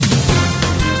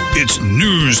It's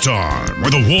news time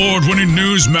with award-winning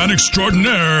newsman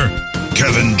extraordinaire,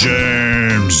 Kevin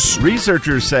James.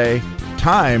 Researchers say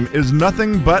time is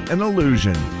nothing but an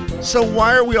illusion. So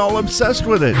why are we all obsessed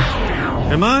with it?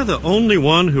 Am I the only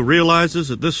one who realizes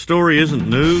that this story isn't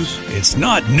news? It's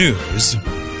not news.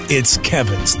 It's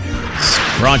Kevin's news.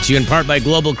 Brought to you in part by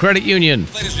Global Credit Union.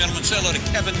 Ladies and gentlemen, say hello to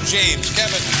Kevin James.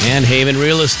 Kevin. And Haven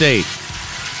Real Estate.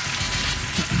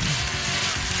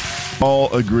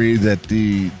 All agree that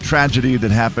the tragedy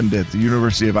that happened at the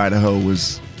University of Idaho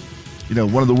was,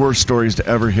 one of the worst stories to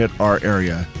ever hit our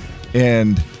area.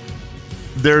 And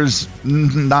there's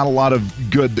not a lot of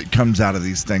good that comes out of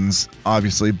these things,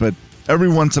 obviously, but every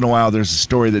once in a while there's a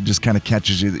story that just kind of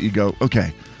catches you that you go,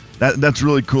 okay, that's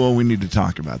really cool. We need to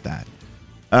talk about that.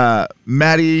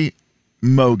 Maddie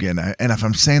Mogen, and if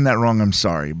I'm saying that wrong, I'm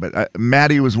sorry, but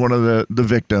Maddie was one of the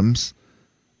victims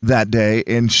that day,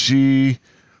 and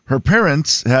her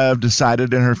parents have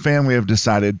decided and her family have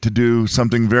decided to do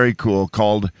something very cool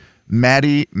called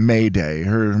Maddie May Day.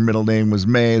 Her middle name was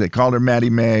May. They called her Maddie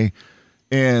May,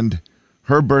 and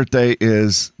her birthday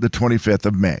is the 25th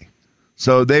of May.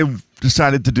 So they've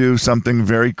decided to do something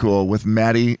very cool with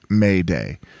Maddie May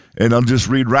Day. And I'll just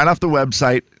read right off the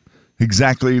website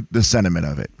exactly the sentiment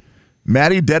of it.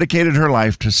 Maddie dedicated her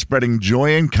life to spreading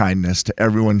joy and kindness to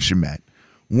everyone she met,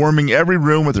 warming every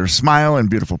room with her smile and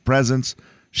beautiful presence.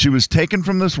 She was taken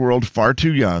from this world far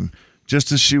too young,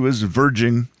 just as she was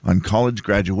verging on college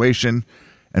graduation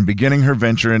and beginning her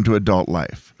venture into adult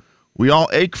life. We all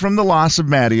ache from the loss of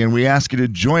Maddie, and we ask you to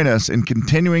join us in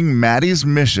continuing Maddie's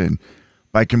mission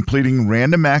by completing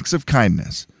random acts of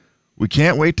kindness. We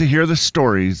can't wait to hear the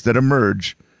stories that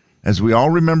emerge as we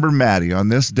all remember Maddie on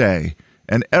this day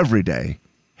and every day.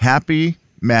 Happy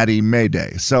Maddie May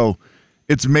Day. So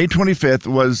it's May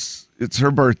 25th it's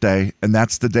her birthday, and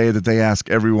that's the day that they ask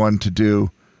everyone to do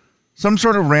some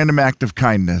sort of random act of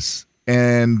kindness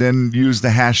and then use the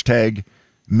hashtag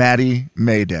Maddie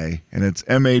May Day, and it's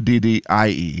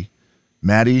MADDIE,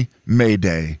 Maddie May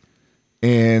Day,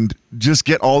 and just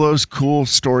get all those cool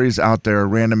stories out there,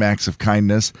 random acts of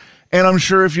kindness. And I'm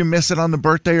sure if you miss it on the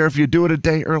birthday or if you do it a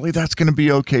day early, that's going to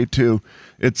be okay too.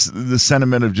 It's the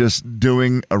sentiment of just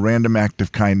doing a random act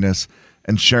of kindness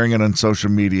and sharing it on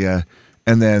social media,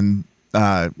 and then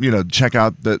check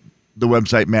out the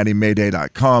website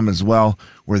MaddieMayday.com as well,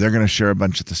 where they're going to share a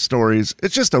bunch of the stories.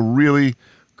 It's just a really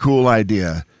cool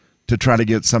idea to try to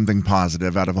get something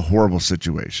positive out of a horrible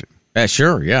situation.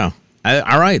 Sure, yeah.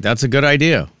 All right, that's a good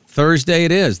idea. Thursday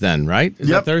it is then, right? Is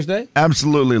that Thursday?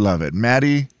 Absolutely love it.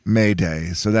 Maddie May Day.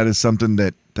 So that is something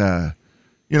that, a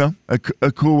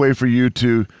cool way for you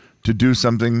to do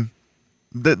something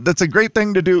that's a great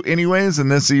thing to do anyways,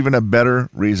 and this is even a better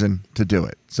reason to do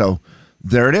it. So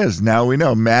there it is. Now we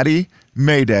know Maddie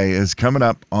May Day is coming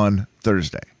up on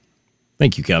Thursday.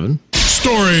 Thank you, Kevin.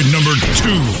 Story number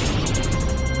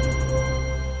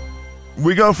 2.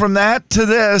 We go from that to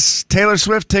this. Taylor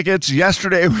Swift tickets.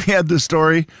 Yesterday we had the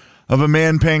story of a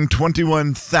man paying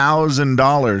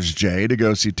 $21,000, Jay, to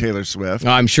go see Taylor Swift.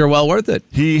 I'm sure well worth it.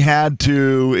 He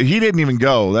didn't even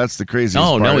go. That's the craziest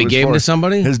part. No, he gave them to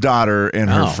somebody? His daughter and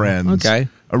her friends. Okay.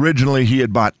 Originally, he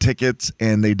had bought tickets,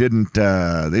 and they didn't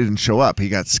show up. He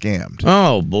got scammed.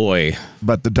 Oh, boy.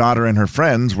 But the daughter and her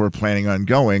friends were planning on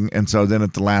going, and so then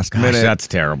at the last minute... that's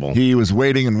terrible. He was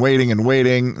waiting and waiting and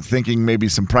waiting, thinking maybe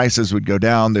some prices would go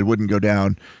down. They wouldn't go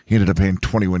down. He ended up paying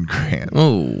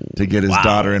 $21,000 to get his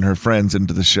daughter and her friends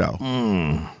into the show.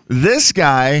 This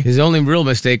guy... His only real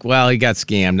mistake, he got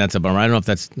scammed. That's a bummer. I don't know if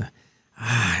that's...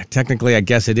 technically, I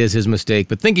guess it is his mistake,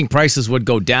 but thinking prices would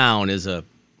go down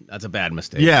that's a bad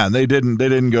mistake. Yeah, they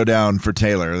didn't go down for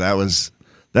Taylor. That's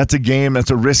a game. That's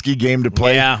a risky game to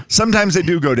play. Yeah. Sometimes they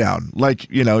do go down. Like,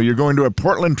 you're going to a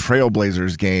Portland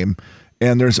Trailblazers game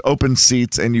and there's open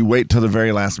seats and you wait till the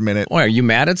very last minute. Why, are you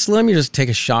mad at Slim? You just take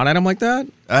a shot at him like that?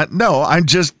 No, I'm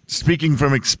just speaking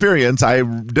from experience. I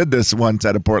did this once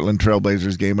at a Portland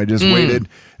Trailblazers game. I just waited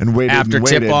and waited After and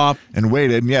waited. tip-off? And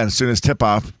waited. And yeah, as soon as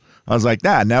tip-off, I was like,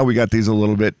 now we got these a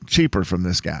little bit cheaper from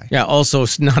this guy. Yeah, also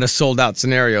it's not a sold-out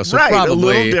scenario, so right, probably... a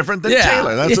little different than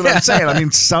Taylor. That's what I'm saying. I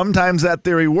mean, sometimes that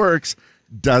theory works,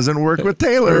 doesn't work with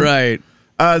Taylor. Right.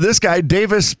 This guy,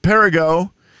 Davis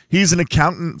Perigo, he's an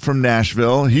accountant from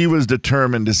Nashville. He was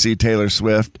determined to see Taylor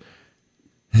Swift.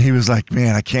 He was like,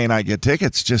 man, I cannot get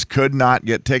tickets. Just could not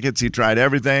get tickets. He tried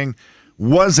everything.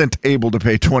 Wasn't able to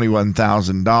pay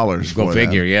 $21,000 Go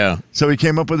figure, yeah. So he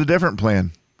came up with a different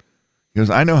plan. He goes,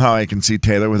 I know how I can see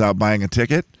Taylor without buying a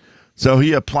ticket. So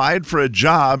he applied for a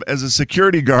job as a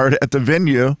security guard at the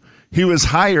venue. He was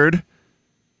hired,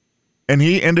 And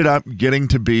he ended up getting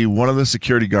to be one of the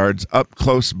security guards up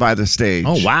close by the stage.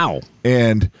 Oh, wow.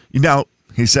 And,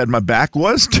 he said my back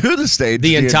was to the stage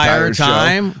The entire show.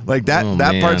 time? Like that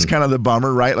Man. part's kind of the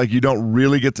bummer, right? Like you don't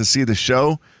really get to see the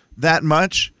show that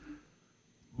much.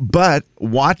 But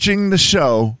watching the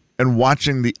show and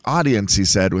watching the audience, he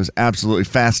said, was absolutely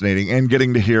fascinating. And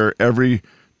getting to hear every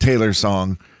Taylor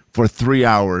song for 3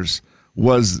 hours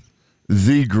was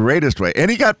the greatest way.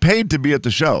 And he got paid to be at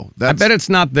the show. I bet it's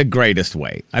not the greatest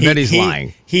way. I bet he's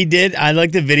lying. He did. I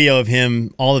like the video of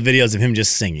him, all the videos of him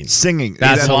just singing.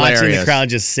 That's Watching hilarious. the crowd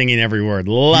just singing every word.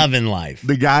 Loving life.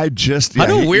 The guy just... What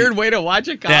a weird way to watch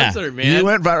a concert, Yeah. man. He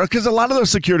went viral because a lot of those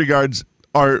security guards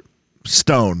are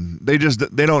stone. They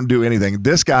don't do anything.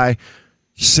 This guy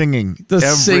singing. The every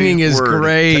singing is word to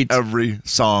great. every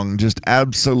song, just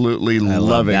absolutely I love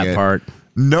loving that it. part.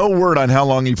 No word on how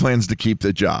long he plans to keep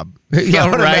the job. Yeah, I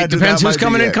would right. imagine Depends that who's might be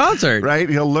coming in it, concert. Right?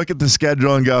 He'll look at the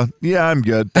schedule and go, "Yeah, I'm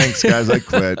good. Thanks, guys. I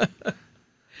quit."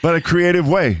 But a creative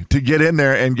way to get in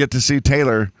there and get to see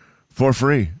Taylor for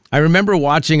free. I remember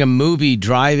watching a movie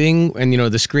driving, and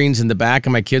the screens in the back,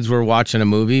 and my kids were watching a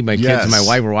movie. My kids and my Yes.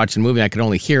 wife were watching a movie. I could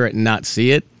only hear it and not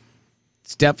see it.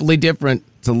 It's definitely different.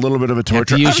 It's a little bit of a You have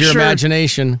torture. to use I'm your sure-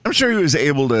 imagination. I'm sure he was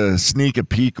able to sneak a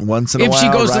peek once in a If while. she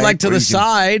goes to, right? like, to Where the you can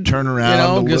side, turn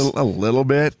around just a little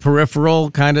bit. peripheral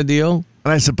kind of deal.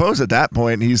 And I suppose at that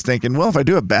point he's thinking, well, if I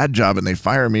do a bad job and they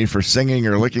fire me for singing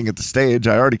or looking at the stage,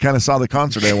 I already kind of saw the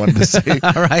concert I wanted to see.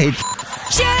 All right.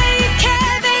 Jay,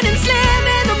 Kevin, and Slim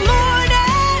in the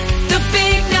morning. The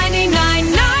big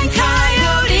 99.9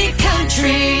 Coyote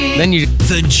Country. Then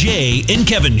The Jay and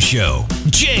Kevin Show.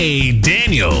 Jay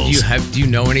Daniels. do you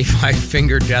know any Five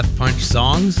Finger Death Punch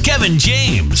songs? Kevin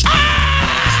James.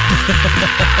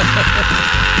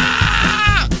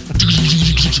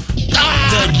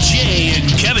 The Jay and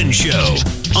Kevin Show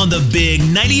on the big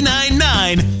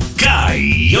 99.9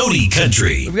 Coyote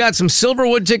Country. We've got some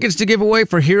Silverwood tickets to give away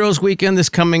for Heroes Weekend this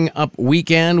coming up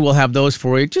weekend. We'll have those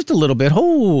for you just a little bit.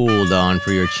 Hold on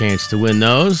for your chance to win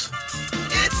those.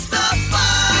 It's the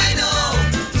final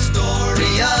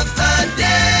story of the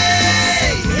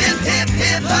day. Hip, hip,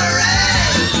 hip,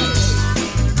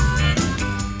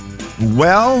 hooray!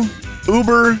 Well,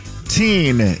 Uber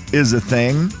Teen is a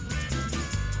thing.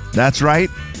 That's right.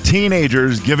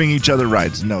 Teenagers giving each other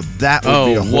rides. No, that would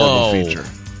be a horrible feature.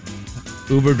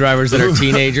 Uber drivers that are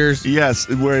teenagers? Yes,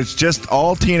 where it's just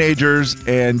all teenagers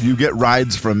and you get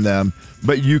rides from them,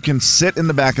 but you can sit in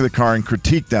the back of the car and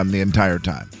critique them the entire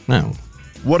time. No.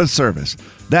 What a service.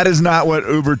 That is not what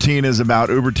Uber Teen is about.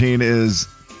 Uber Teen is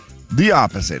the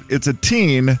opposite. It's a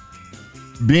teen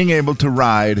being able to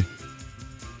ride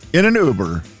in an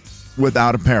Uber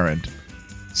without a parent.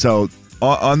 So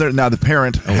on there now, the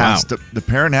parent has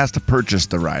to purchase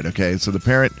the ride. Okay, so the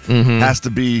parent has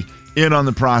to be in on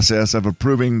the process of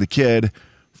approving the kid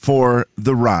for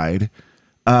the ride.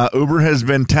 Uber has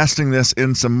been testing this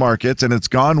in some markets, and it's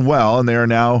gone well, and they are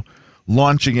now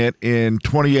launching it in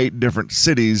 28 different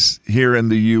cities here in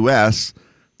the U.S.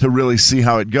 to really see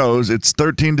how it goes. It's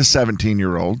 13 to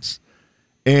 17-year-olds,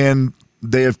 and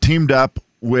they have teamed up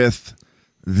with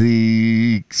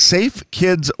the Safe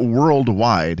Kids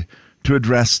Worldwide to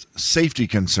address safety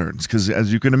concerns. Because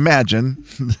as you can imagine,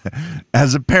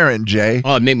 as a parent, Jay.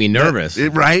 Oh, it made me nervous.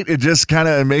 Right? It just kind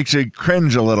of makes you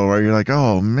cringe a little where you're like,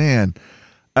 oh, man.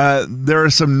 There are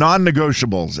some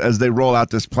non-negotiables as they roll out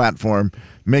this platform,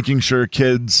 making sure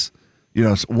kids,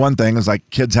 one thing is like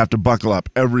kids have to buckle up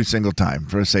every single time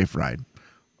for a safe ride.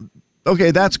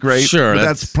 Okay, that's great. Sure, but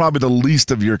that's probably the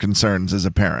least of your concerns as a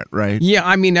parent, right? Yeah,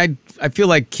 I mean, I feel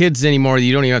like kids anymore,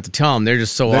 you don't even have to tell them. They're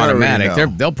just so They already automatic. know.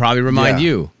 They'll probably remind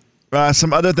Yeah. you.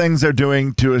 Some other things they're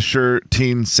doing to assure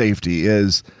teen safety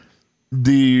is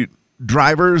the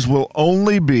drivers will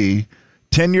only be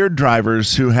tenured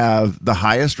drivers who have the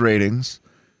highest ratings.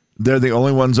 They're the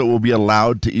only ones that will be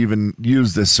allowed to even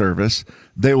use this service.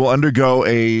 They will undergo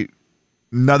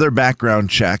another background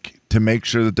check to make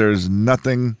sure that there's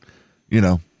nothing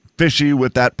fishy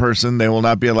with that person. They will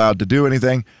not be allowed to do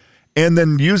anything. And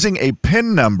then using a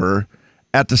PIN number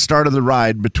at the start of the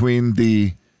ride between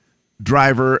the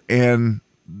driver and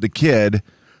the kid.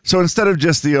 So instead of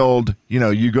just the old,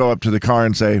 you go up to the car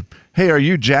and say, hey, are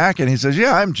you Jack? And he says,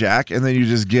 yeah, I'm Jack. And then you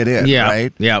just get in, Yeah,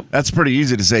 right? yeah. That's pretty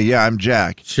easy to say, yeah, I'm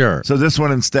Jack. Sure. So this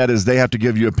one instead is they have to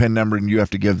give you a PIN number and you have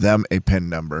to give them a PIN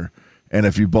number. And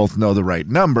if you both know the right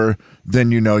number,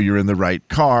 then you're in the right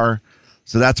car.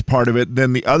 So that's part of it.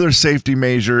 Then the other safety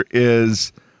measure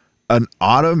is an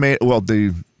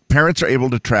the parents are able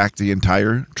to track the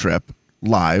entire trip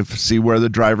live, see where the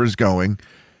driver's going,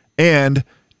 and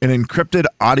an encrypted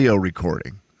audio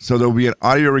recording. So there'll be an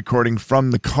audio recording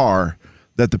from the car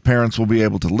that the parents will be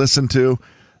able to listen to.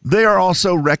 They are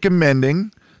also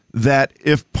recommending that,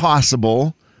 if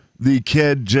possible, the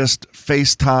kid just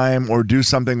FaceTime or do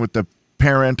something with the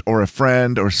parent or a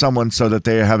friend or someone so that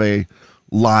they have a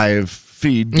live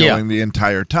feed going the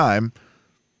entire time.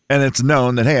 And it's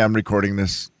known that, hey, I'm recording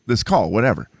this call,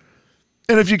 whatever.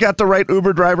 And if you got the right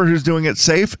Uber driver who's doing it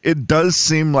safe, it does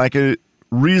seem like a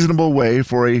reasonable way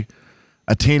for a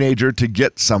teenager to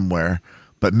get somewhere.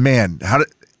 But man,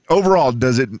 overall,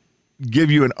 does it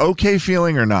give you an okay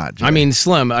feeling or not, Jay? I mean,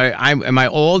 Slim, am I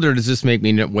old, or does this make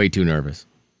me way too nervous?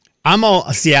 I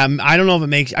don't know if it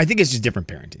makes, I think it's just different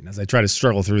parenting as I try to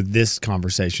struggle through this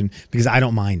conversation because I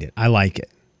don't mind it. I like it.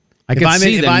 If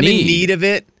I'm in need of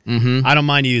it, I don't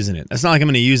mind using it. It's not like I'm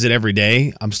going to use it every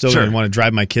day. I'm still going to want to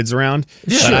drive my kids around.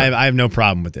 But I have no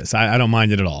problem with this. I don't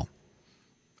mind it at all.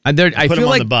 I put feel them on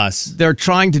like the bus. They're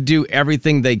trying to do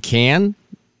everything they can,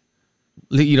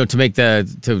 to make to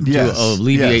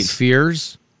alleviate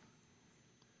fears.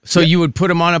 So you would put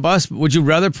them on a bus. Would you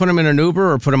rather put them in an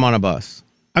Uber or put them on a bus?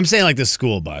 I'm saying like the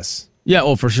school bus.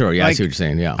 Yeah, for sure. Yeah, I see what you're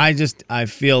saying. Yeah. I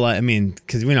feel like,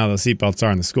 because we know how those seatbelts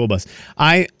are in the school bus.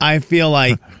 I feel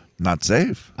like not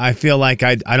safe. I feel like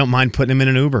I don't mind putting them in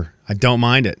an Uber. I don't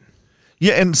mind it.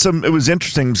 Yeah, and it was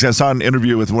interesting because I saw an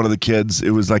interview with one of the kids.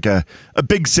 It was like a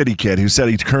big city kid who said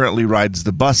he currently rides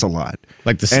the bus a lot,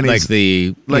 like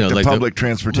the public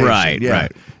transportation.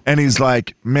 Right. And he's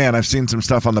like, man, I've seen some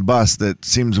stuff on the bus that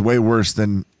seems way worse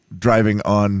than driving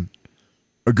on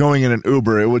or going in an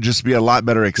Uber. It would just be a lot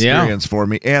better experience for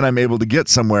me, and I'm able to get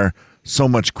somewhere so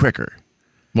much quicker.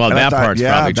 Well, and that part's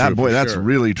probably true. That's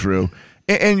really true.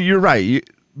 And you're right.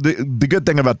 The good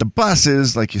thing about the bus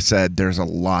is, like you said, there's a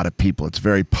lot of people. It's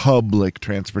very public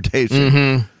transportation.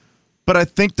 Mm-hmm. But I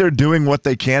think they're doing what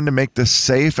they can to make this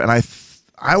safe, and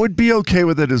I would be okay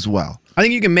with it as well. I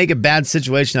think you can make a bad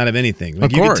situation out of anything.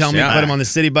 Like, you can tell me put them on the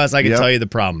city bus, I can tell you the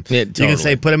problem. Yeah, You can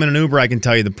say put them in an Uber, I can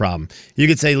tell you the problem. You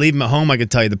could say leave them at home, I can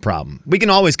tell you the problem. We can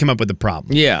always come up with the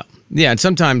problem. Yeah. And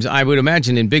sometimes I would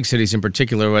imagine in big cities in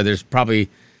particular where there's probably,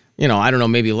 I don't know,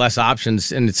 maybe less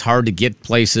options and it's hard to get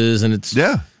places and it's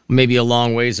maybe a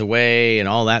long ways away and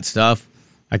all that stuff.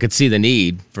 I could see the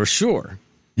need for sure.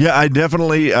 Yeah, I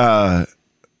definitely, and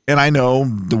I know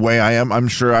the way I am, I'm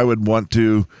sure I would want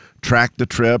to track the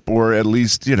trip or at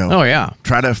least, try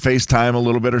to FaceTime a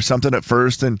little bit or something at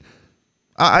first. And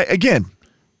again,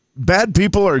 bad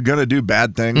people are going to do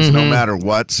bad things no matter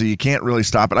what, so you can't really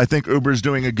stop it. I think Uber's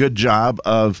doing a good job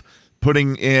of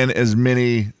putting in as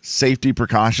many safety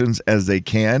precautions as they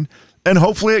can, and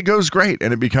hopefully it goes great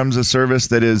and it becomes a service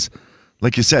that is,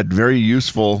 like you said, very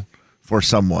useful for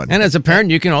someone. And as a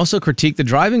parent, you can also critique the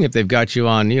driving if they've got you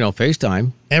on,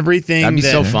 FaceTime. That'd be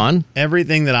so fun.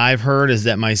 Everything that I've heard is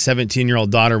that my 17-year-old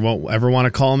daughter won't ever want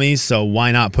to call me, so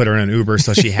why not put her in an Uber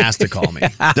so she has to call me?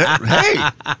 Hey,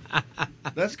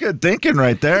 that's good thinking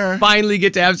right there. Finally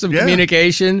get to have some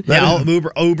communication. Yeah, I'll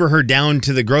Uber her down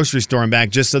to the grocery store and back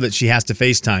just so that she has to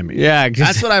FaceTime me. Yeah.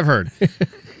 That's what I've heard.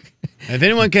 If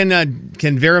anyone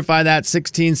can verify that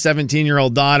 16,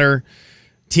 17-year-old daughter,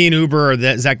 teen Uber, or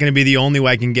is that going to be the only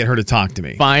way I can get her to talk to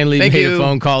me? Finally made a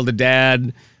phone call to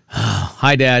Dad.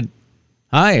 Hi, Dad.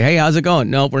 Hi. Hey, how's it going?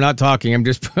 Nope, we're not talking. I'm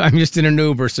just in an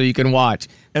Uber so you can watch.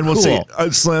 And we'll see,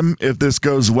 Slim, if this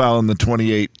goes well in the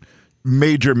 28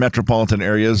 major metropolitan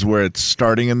areas where it's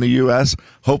starting in the U.S.,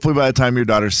 hopefully by the time your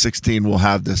daughter's 16, we'll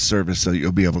have this service so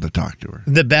you'll be able to talk to her.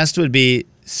 The best would be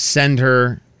send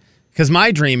her, because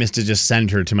my dream is to just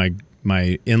send her to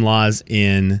my in-laws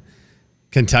in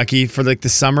Kentucky for like the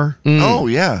summer. Oh,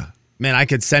 yeah. Man, I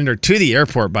could send her to the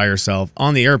airport by herself,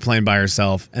 on the airplane by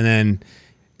herself, and then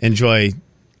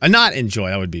not enjoy,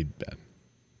 that would be bad.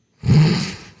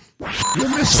 You'll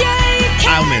miss her.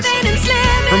 I'll miss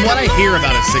her. From what I hear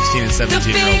about a 16 and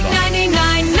 17-year-old daughter. The big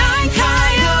 99.9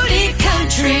 Coyote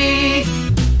Country.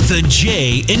 The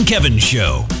Jay and Kevin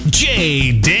Show.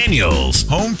 Jay Daniels.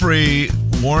 Home free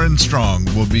Warren Strong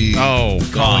will be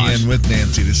calling in with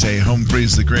Nancy to say home free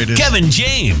is the greatest. Kevin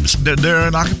James. They're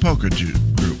an Acapulco group.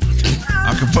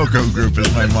 Acapulco group,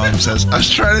 as my mom says. I was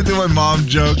trying to do my mom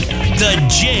joke. The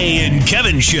Jay and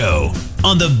Kevin Show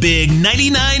on the big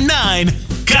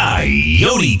 99.9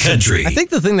 Coyote Country. I think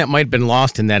the thing that might have been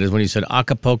lost in that is when you said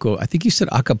Acapulco. I think you said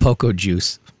Acapulco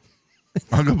juice.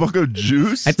 Acapulco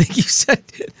juice? I think you said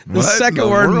the second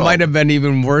word might have been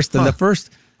even worse than the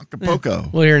first. Acapulco.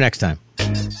 We'll hear next time.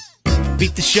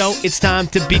 Beat the show. It's time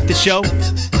to beat the show.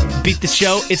 beat the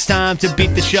show. It's time to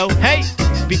beat the show. Hey,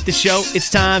 beat the show. It's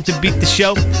time to beat the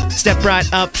show. Step right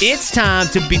up. It's time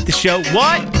to beat the show.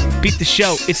 What? Beat the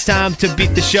show. It's time to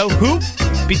beat the show. Who?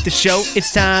 Beat the show.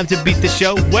 It's time to beat the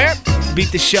show. Where?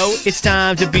 Beat the show. It's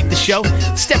time to beat the show.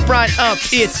 Step right up.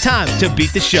 It's time to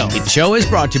beat the show. The show is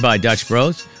brought to you by Dutch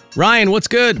Bros. Ryan, what's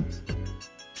good?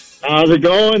 How's it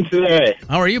going today?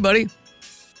 How are you, buddy?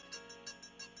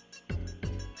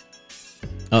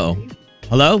 Uh-oh.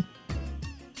 Hello?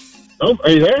 Oh, are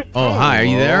you there? Oh, hi. Are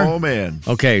you there? Oh, man.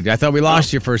 Okay. I thought we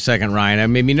lost you for a second, Ryan. That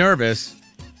made me nervous.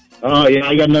 Oh, yeah.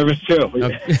 I got nervous,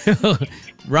 too.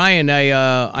 Ryan,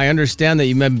 I understand that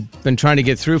you've been trying to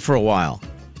get through for a while.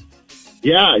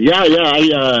 Yeah.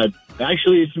 I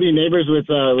actually used to be neighbors with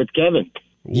Kevin.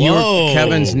 You were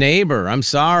Kevin's neighbor. I'm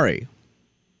sorry.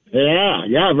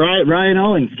 Yeah. Ryan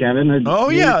Owens, Kevin. Oh,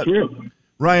 yeah.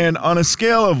 Ryan, on a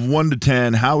scale of 1 to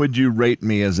 10, how would you rate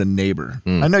me as a neighbor?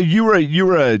 I know you were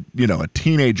a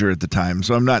teenager at the time,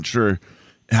 so I'm not sure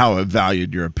how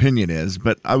valued your opinion is,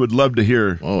 but I would love to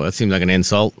hear. Oh, that seems like an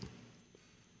insult.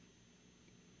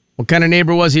 What kind of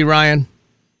neighbor was he, Ryan?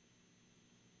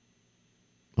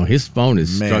 Oh, his phone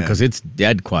is struck because it's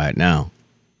dead quiet now.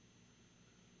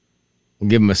 We'll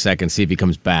give him a second, see if he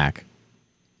comes back.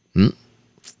 All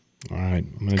right.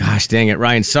 Gosh dang it,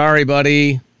 Ryan. Sorry,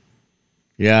 buddy.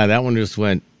 Yeah, that one just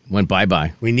went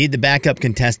bye-bye. We need the backup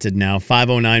contested now.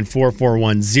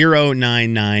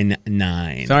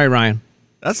 509-441-0999. Sorry, Ryan.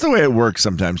 That's the way it works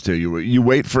sometimes, too. You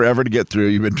wait forever to get through.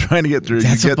 You've been trying to get through.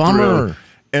 That's you get a bummer. Through,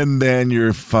 and then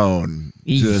your phone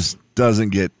just doesn't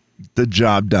get the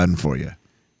job done for you.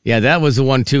 Yeah, that was the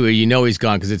one, too. You know he's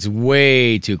gone because it's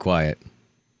way too quiet.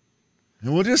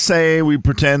 And we'll just say we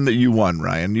pretend that you won,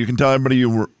 Ryan. You can tell everybody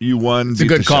you won. It's a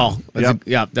good call.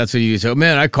 Yep. That's what you say.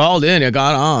 Man, I called in. I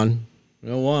got on.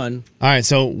 I won. All right,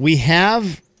 so we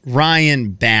have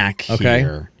Ryan back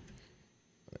here.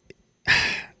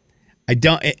 I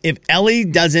don't. If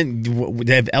Ellie's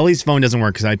phone doesn't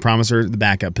work, because I promised her the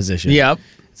backup position. Yep.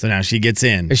 So now she gets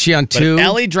in. Is she on 2? But if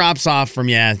Ellie drops off from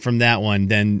that one,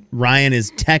 then Ryan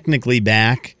is technically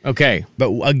back. Okay.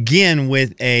 But again,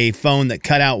 with a phone that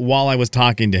cut out while I was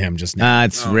talking to him just now.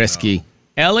 It's risky. No.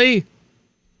 Ellie?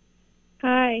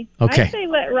 Hi. Okay. I say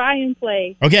let Ryan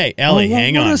play. Okay, Ellie,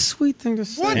 hang on. What a sweet thing to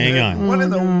say. Hang on. What in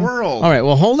the world? All right,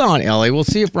 well, hold on, Ellie. We'll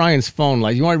see if Ryan's phone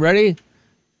lights. You want ready?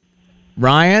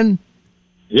 Ryan?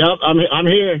 Yep, I'm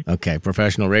here. Okay,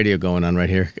 professional radio going on right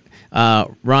here.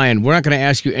 Ryan, we're not going to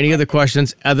ask you any other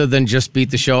questions other than just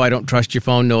beat the show. I don't trust your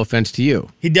phone. No offense to you.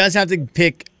 He does have to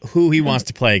pick who he wants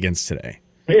to play against today.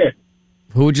 Here.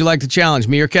 Who would you like to challenge,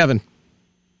 me or Kevin?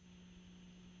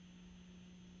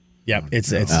 Yep,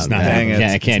 it's not happening.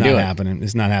 I can't do it. Happening.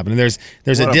 It's not happening. There's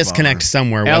a disconnect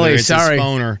somewhere, whether Ellie, it's sorry. his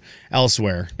phone or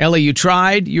elsewhere. Ellie, you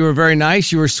tried. You were very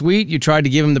nice. You were sweet. You tried to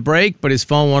give him the break, but his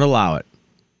phone won't allow it.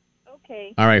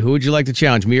 Okay. All right, who would you like to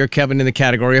challenge, me or Kevin, in the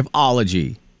category of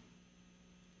ology?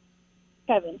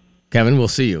 Kevin. Kevin, we'll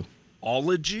see you.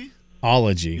 Ology?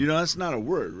 Ology. You know, that's not a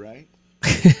word, right?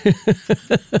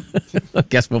 I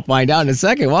guess we'll find out in a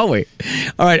second, won't we?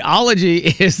 All right, ology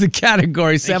is the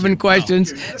category. 7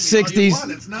 questions, 60.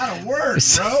 It's not a word,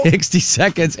 bro. 60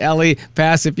 seconds. Ellie,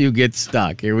 pass if you get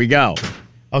stuck. Here we go.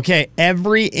 Okay,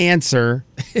 every answer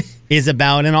is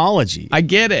about an ology. I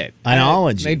get it. An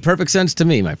ology. Made perfect sense to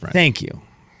me, my friend. Thank you.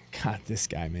 God, this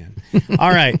guy, man. All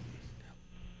right.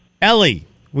 Ellie,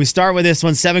 we start with this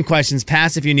one. 7 questions.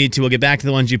 Pass if you need to. We'll get back to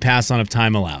the ones you pass on if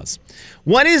time allows.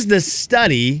 What is the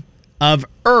study of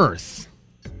Earth?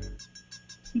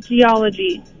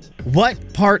 Geology.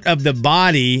 What part of the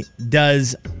body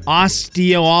does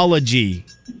osteology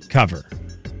cover?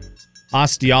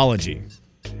 Osteology.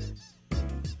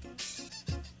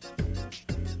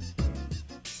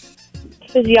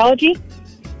 Physiology.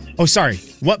 Oh, sorry.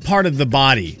 What part of the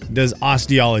body does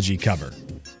osteology cover?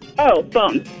 Oh,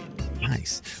 bones.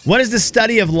 Nice. What is the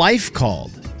study of life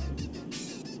called?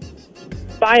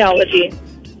 Biology.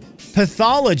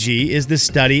 Pathology is the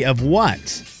study of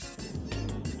what?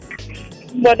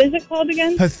 What is it called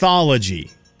again? Pathology.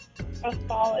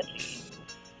 Pathology.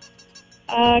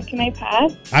 Can I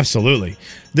pass? Absolutely.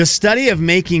 The study of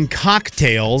making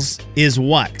cocktails is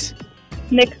what?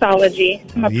 Mixology.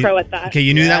 I'm a pro at that. Okay,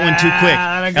 you knew that one too quick.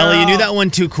 Ellie, you knew that one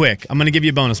too quick. I'm going to give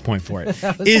you a bonus point for it.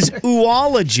 Is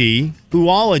oology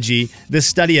the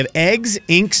study of eggs,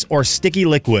 inks, or sticky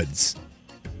liquids?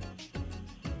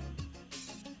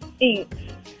 Inks.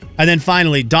 And then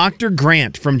finally, Dr.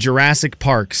 Grant from Jurassic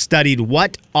Park studied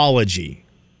what ology?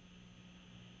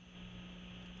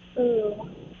 Ooh.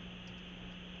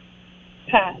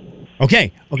 Pass.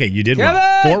 Okay, you did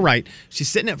well. 4 right. She's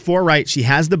sitting at 4 right. She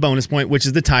has the bonus point, which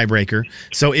is the tiebreaker.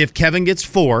 So if Kevin gets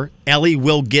 4, Ellie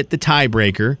will get the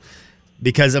tiebreaker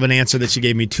because of an answer that she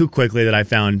gave me too quickly that I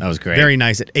found that was great. Very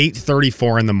nice at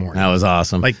 8:34 in the morning. That was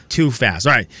awesome. Like too fast.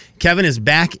 All right, Kevin is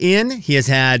back in. He has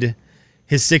had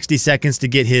his 60 seconds to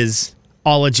get his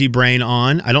ology brain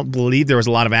on. I don't believe there was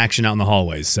a lot of action out in the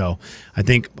hallways, so I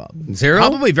think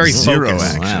probably very focused.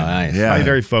 Action. Wow, nice. Yeah. Probably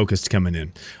very focused coming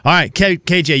in. All right,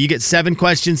 KJ, you get 7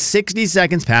 questions, 60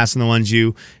 seconds passing the ones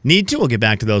you need to. We'll get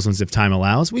back to those ones if time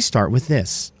allows. We start with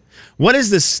this. What is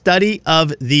the study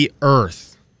of the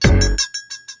Earth?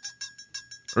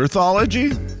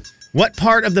 Earthology? What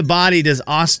part of the body does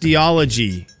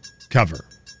osteology cover?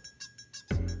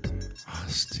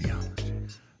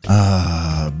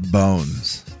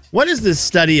 Bones. What is the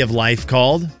study of life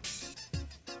called?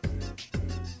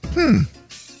 Is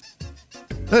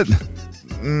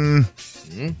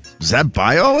that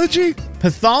biology?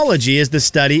 Pathology is the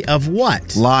study of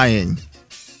what? Lying.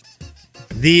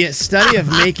 The study of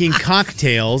making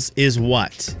cocktails is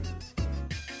what?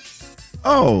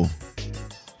 Oh,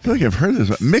 I feel like I've heard this.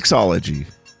 Mixology.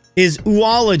 Is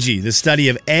oology the study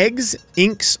of eggs,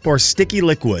 inks, or sticky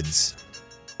liquids?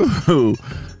 Ooh.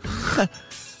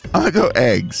 I'm going to go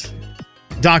eggs.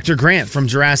 Dr. Grant from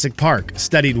Jurassic Park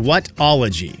studied what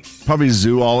ology? Probably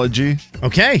zoology.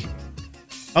 Okay.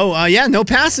 Oh, yeah, no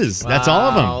passes. That's all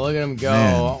of them. Oh, look at him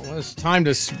go. It's time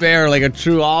to spare like a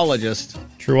truologist.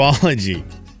 Truology.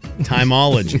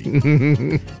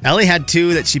 Timeology. Ellie had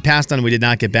 2 that she passed on we did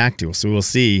not get back to, so we'll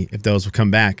see if those will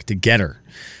come back to get her.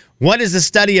 What is the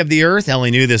study of the Earth?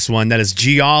 Ellie knew this one. That is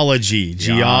geology.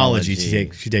 Geology.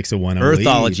 She takes a 1-0 lead.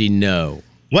 Earthology, no.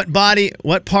 What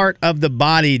part of the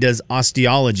body does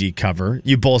osteology cover?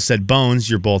 You both said bones.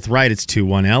 You're both right. It's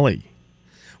 2-1 Ellie.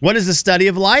 What is the study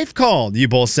of life called? You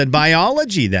both said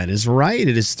biology. That is right.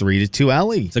 It is 3-2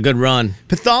 Ellie. It's a good run.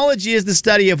 Pathology is the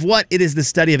study of what? It is the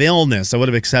study of illness. I would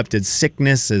have accepted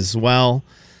sickness as well.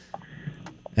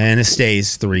 And it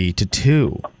stays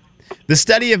 3-2. The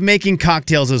study of making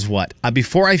cocktails is what?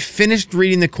 Before I finished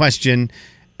reading the question,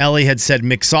 Ellie had said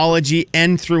mixology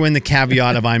and threw in the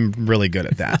caveat of I'm really good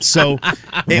at that. So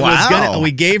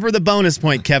we gave her the bonus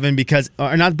point, Kevin, because,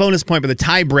 or not bonus point, but the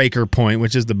tiebreaker point,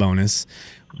 which is the bonus,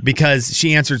 because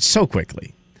she answered so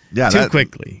quickly. Yeah, too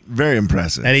quickly. Very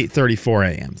impressive. At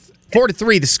 8:34 a.m.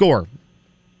 4-3, the score.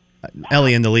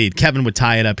 Ellie in the lead. Kevin would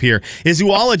tie it up here. Is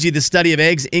zoology the study of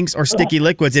eggs, inks, or sticky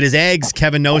liquids? It is eggs.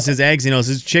 Kevin knows his eggs. He knows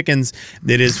his chickens.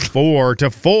 It is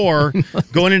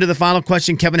 4-4. Going into the final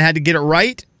question, Kevin had to get it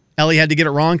right. Ellie had to get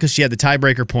it wrong because she had the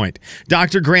tiebreaker point.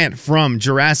 Dr. Grant from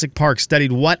Jurassic Park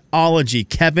studied what ology?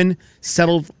 Kevin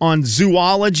settled on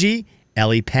zoology.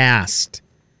 Ellie passed.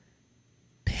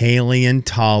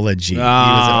 Paleontology. He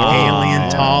was a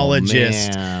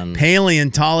paleontologist.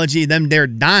 Paleontology, they're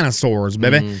dinosaurs,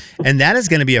 baby. And that is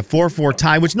going to be a 4-4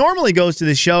 tie, which normally goes to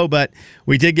the show, but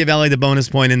we did give Ellie the bonus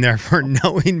point in there for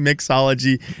knowing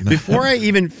mixology before I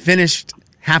even finished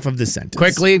half of the sentence.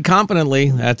 Quickly and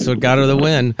competently. That's what got her the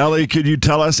win. Ellie, could you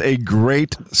tell us a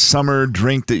great summer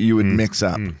drink that you would mix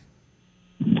up?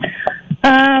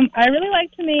 I really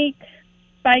like to make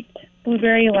spiked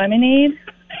blueberry lemonade.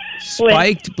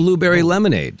 Spiked blueberry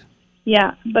lemonade.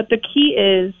 Yeah, but the key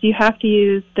is you have to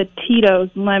use the Tito's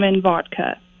lemon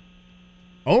vodka.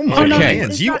 Oh my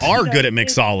goodness, you are good at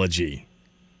mixology.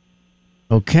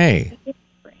 Okay.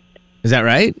 Is that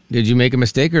right? Did you make a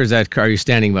mistake, or are you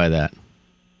standing by that?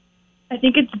 I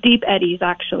think it's Deep Eddies,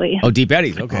 actually. Oh, Deep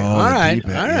Eddies. Okay. Oh, all right.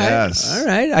 Yes. All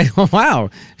right. Wow.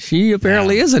 She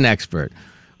apparently is an expert.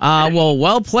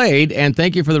 Well played, and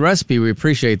thank you for the recipe. We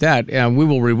appreciate that. And we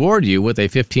will reward you with a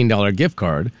 $15 gift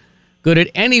card. Good at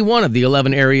any one of the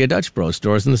 11 area Dutch Bros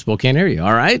stores in the Spokane area.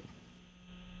 All right?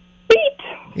 Sweet.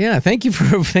 Yeah, thank you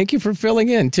for filling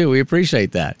in, too. We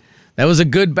appreciate that. That was a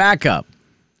good backup.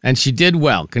 And she did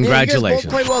well. Congratulations. Yeah, you guys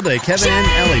both played well today. Kevin and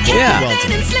Ellie both did well today.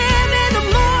 Kevin and Slim in the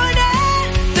morning.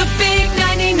 The big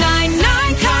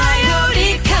 99.9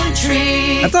 Coyote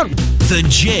Country. I thought The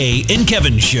Jay and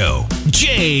Kevin Show.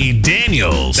 Jay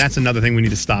Daniels. That's another thing we need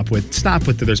to stop with. Stop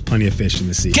with the there's plenty of fish in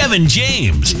the sea. Kevin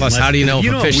James. Plus, how do you know if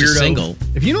a fish is single?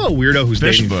 If you know a weirdo who's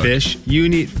Fish dating book. fish, you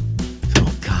need...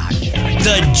 Oh, God.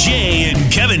 The Jay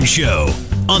and Kevin Show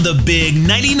on the big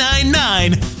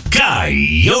 99.9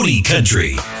 Coyote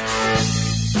Country.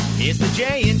 It's the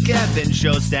Jay and Kevin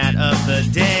Show stat of the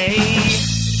day.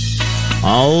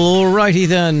 All righty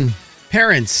then.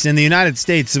 Parents in the United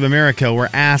States of America were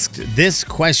asked this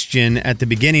question at the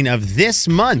beginning of this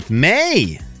month,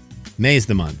 May. May is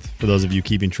the month, for those of you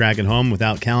keeping track at home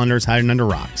without calendars hiding under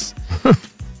rocks.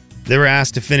 They were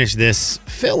asked to finish this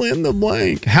fill in the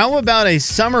blank. How about a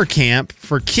summer camp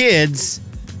for kids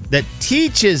that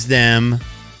teaches them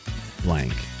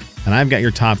blank? And I've got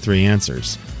your top 3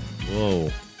 answers. Whoa.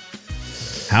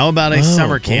 How about a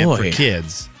summer camp for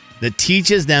kids that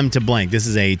teaches them to blank? This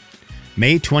is a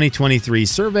May 2023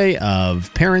 survey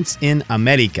of parents in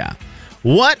America.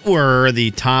 What were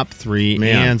the top 3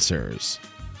 answers?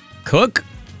 Cook?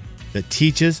 That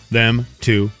teaches them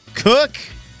to cook.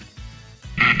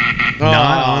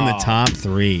 Not on the top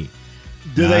 3.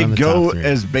 Do they go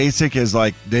as basic as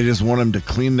like they just want them to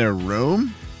clean their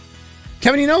room?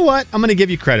 Kevin, you know what? I'm going to give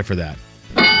you credit for that.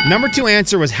 Number 2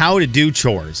 answer was how to do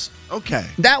chores. Okay.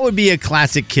 That would be a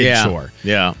classic kid chore.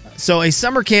 Yeah. So a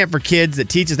summer camp for kids that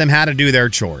teaches them how to do their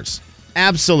chores.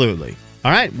 Absolutely.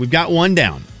 All right, we've got 1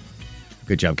 down.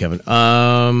 Good job, Kevin.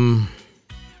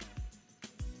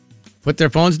 Put their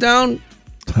phones down.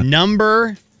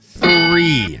 Number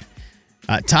 3.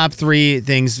 Top 3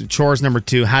 things. Chores number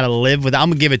 2. How to live without. I'm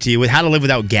gonna give it to you with how to live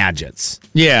without gadgets.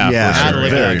 Yeah. How to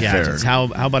live without gadgets. How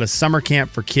about a summer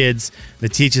camp for kids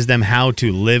that teaches them how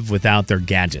to live without their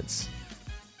gadgets?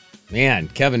 Man,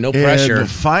 Kevin, no pressure. And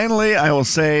finally, I will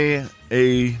say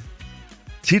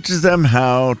teaches them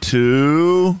how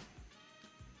to.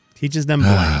 Teaches them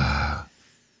blank.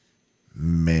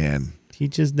 Man.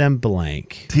 Teaches them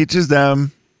blank. Teaches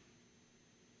them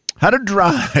how to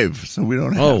drive, so we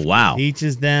don't have. Oh, wow.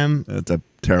 Teaches them. That's a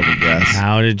terrible guess.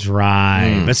 How to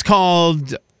drive. It's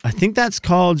called. I think that's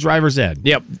called driver's ed.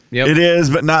 Yep. It is,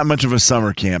 but not much of a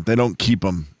summer camp. They don't keep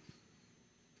them.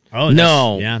 Oh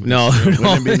no. Wouldn't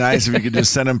it be nice if you could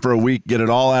just send them for a week, get it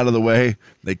all out of the way?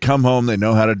 They come home, they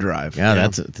know how to drive. Yeah,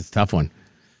 that's a tough one.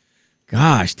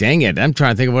 Gosh, dang it! I'm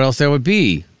trying to think of what else there would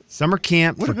be. Summer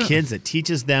camp for kids that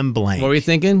teaches them blank. What were you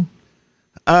thinking?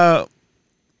 How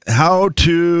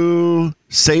to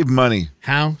save money.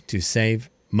 How to save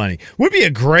money would be a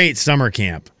great summer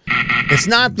camp. It's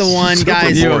not the one,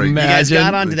 guys. You guys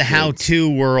got onto the how-to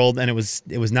world, and it was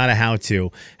not a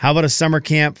how-to. How about a summer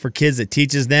camp for kids that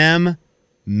teaches them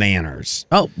manners?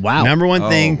 Oh, wow. Number 1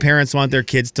 thing parents want their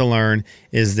kids to learn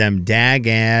is them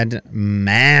dagad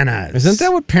manners. Isn't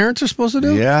that what parents are supposed to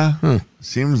do? Yeah.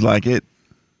 Seems like it.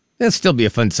 That'd still be a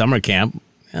fun summer camp.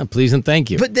 Yeah, please and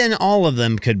thank you. But then all of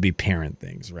them could be parent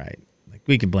things, right? Like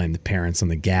we could blame the parents on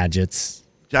the gadgets.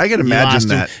 I can imagine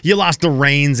that. You lost the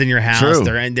reins in your house. True.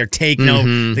 They're taking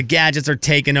over. The gadgets are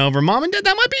taking over. Mom and Dad,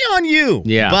 that might be on you.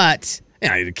 Yeah. But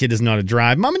the kid doesn't know how to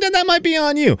drive. Mom and Dad, that might be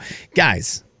on you.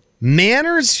 Guys,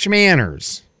 manners,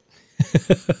 schmanners.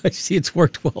 I see it's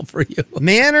worked well for you.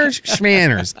 Manners,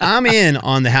 schmanners. I'm in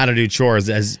on the how to do chores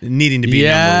as needing to be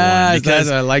number 1.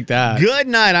 Because I like that. Good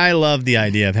night. I love the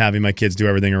idea of having my kids do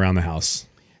everything around the house.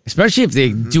 Especially if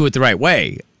they do it the right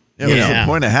way. Yeah, what's the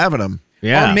point of having them?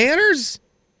 Yeah.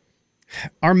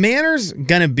 Are manners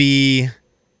going to be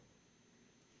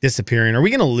disappearing? Are we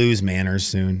going to lose manners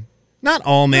soon? Not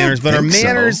all manners, but are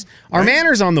manners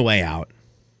on the way out?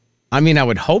 I mean, I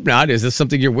would hope not. Is this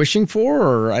something you're wishing for?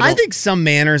 Or I think some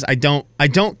manners, I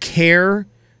don't care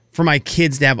for my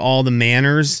kids to have all the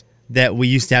manners that we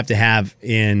used to have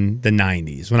in the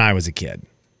 90s when I was a kid.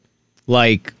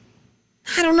 Like,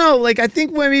 I don't know. Like, I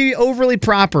think maybe overly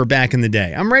proper back in the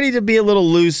day. I'm ready to be a little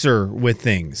looser with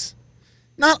things.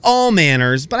 Not all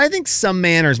manners, but I think some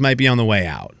manners might be on the way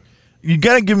out. You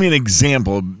got to give me an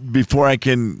example before I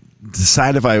can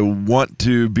decide if I want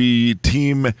to be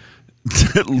team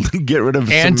get rid of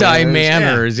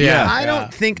anti-manners. Yeah. I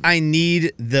don't think I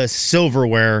need the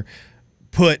silverware.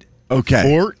 Put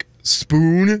fork,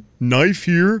 spoon, knife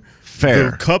here.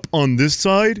 Fair. The cup on this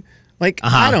side. Like,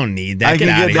 I don't need that. I Get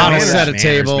out of here. How to set a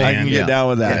table. I can get down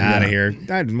with that. Get out of here.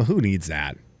 Who needs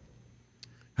that?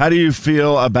 How do you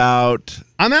feel about...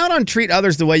 I'm out on treat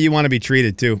others the way you want to be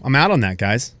treated, too. I'm out on that,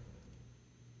 guys.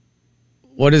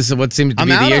 What seems to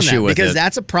be the issue with it? Because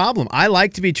that's a problem. I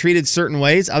like to be treated certain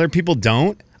ways. Other people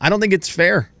don't. I don't think it's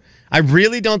fair. I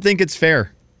really don't think it's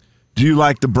fair. Do you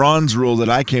like the bronze rule that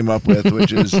I came up with,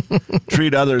 which is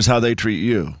treat others how they treat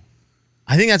you?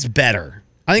 I think that's better.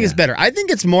 I think it's better. I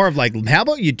think it's more of like, how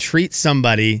about you treat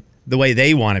somebody the way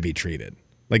they want to be treated?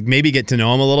 Like maybe get to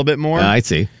know them a little bit more. I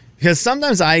see. Because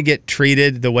sometimes I get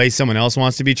treated the way someone else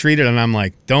wants to be treated, and I'm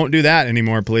like, don't do that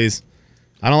anymore, please.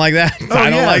 I don't like that. I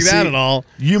don't like that at all.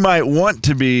 You might want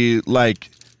to be like,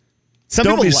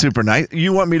 don't be super nice.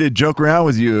 You want me to joke around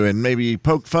with you and maybe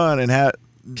poke fun and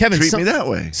treat me that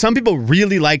way. Some people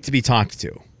really like to be talked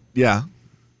to. Yeah.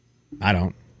 I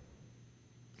don't.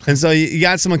 And so you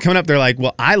got someone coming up, they're like,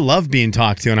 well, I love being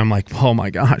talked to. And I'm like, oh my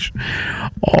gosh.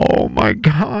 Oh my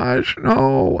gosh.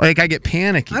 No. Like I get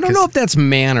panicky. I don't know if that's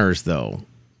manners, though.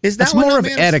 Is that more of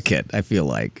etiquette, I feel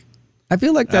like. I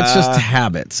feel like that's just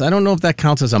habits. I don't know if that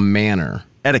counts as a manner.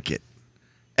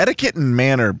 Etiquette and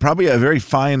manner, probably a very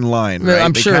fine line, right?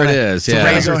 I'm sure it is.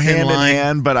 Yeah, they go hand in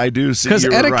hand, but I do see because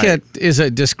etiquette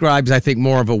right. describes, I think,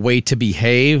 more of a way to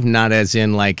behave, not as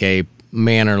in like a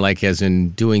manner, like as in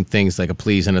doing things like a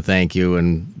please and a thank you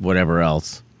and whatever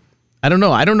else. I don't know,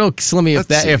 Slimmy.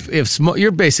 If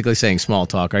you're basically saying small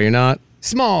talk, are you not?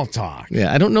 Small talk.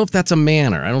 Yeah, I don't know if that's a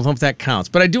manner. I don't know if that counts,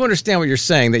 but I do understand what you're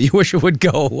saying. That you wish it would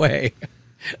go away.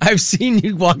 I've seen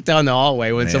you walk down the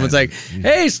hallway when someone's like,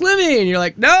 "Hey, Slimmy," and you're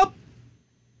like, "Nope,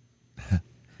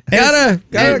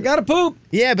 gotta poop."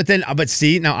 Yeah, but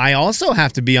see, now I also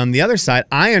have to be on the other side.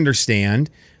 I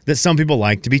understand that some people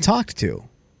like to be talked to,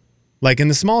 like in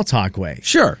the small talk way.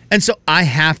 Sure, and so I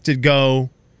have to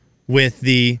go with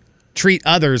the treat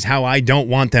others how I don't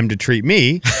want them to treat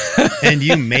me, and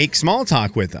you make small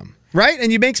talk with them. Right,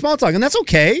 and you make small talk, and that's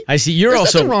okay. I see.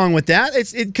 There's nothing wrong with that.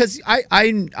 It's because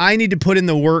I need to put in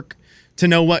the work to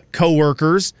know what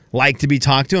coworkers like to be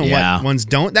talked to and what ones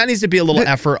don't. That needs to be a little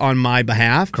effort on my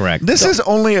behalf. Correct. This is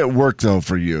only at work though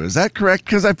for you. Is that correct?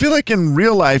 Because I feel like in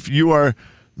real life you are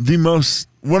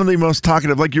one of the most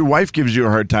talkative. Like your wife gives you a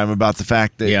hard time about the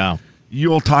fact that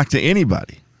you'll talk to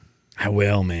anybody. I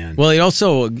will, man. Well,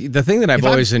 the thing that I've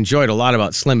always enjoyed a lot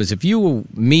about Slim is if you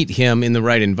meet him in the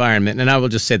right environment, and I will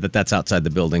just say that that's outside the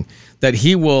building, that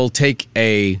he will take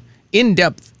a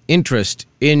in-depth interest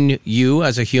in you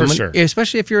as a human, For sure.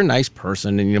 especially if you're a nice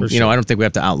person. And I don't think we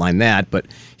have to outline that, but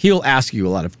he'll ask you a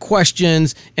lot of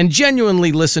questions and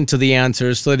genuinely listen to the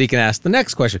answers so that he can ask the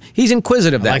next question. He's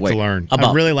inquisitive that way. I like to learn.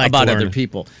 I really like about to learn. other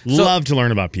people. Love to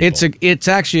learn about people. It's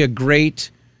actually a great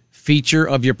feature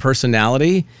of your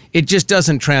personality. It just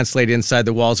doesn't translate inside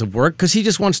the walls of work because he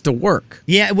just wants to work.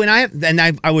 Yeah,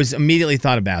 I was immediately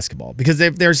thought of basketball because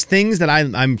if there's things that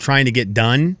I'm trying to get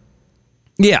done.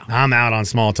 Yeah, I'm out on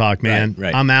small talk, man.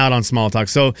 Right. I'm out on small talk.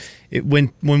 So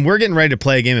when we're getting ready to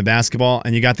play a game of basketball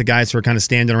and you got the guys who are kind of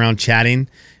standing around chatting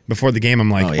before the game, I'm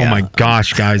like, oh my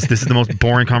gosh, guys, this is the most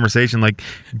boring conversation. Like,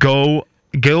 go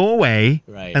away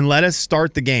and let us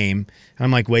start the game. And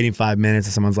I'm like waiting 5 minutes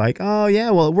and someone's like, oh yeah,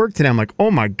 well it worked today. I'm like,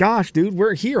 oh my gosh, dude,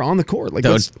 we're here on the court. Like,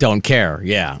 don't care.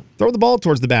 Yeah. Throw the ball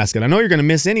towards the basket. I know you're going to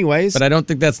miss anyways. But I don't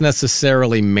think that's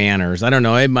necessarily manners. I don't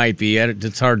know. It might be.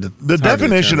 It's hard to. The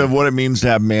definition of what it means to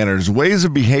have manners, ways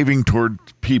of behaving toward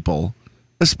people,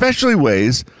 especially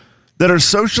ways that are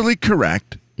socially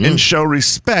correct and show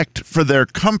respect for their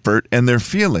comfort and their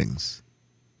feelings.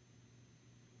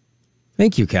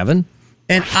 Thank you, Kevin.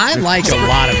 And I like a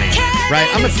lot of manners, right?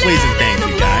 I'm a please and thank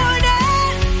you guy.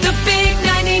 The big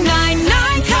 99.9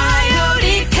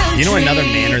 Coyote Country. You know another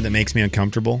manner that makes me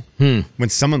uncomfortable? When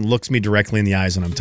someone looks me directly in the eyes when I'm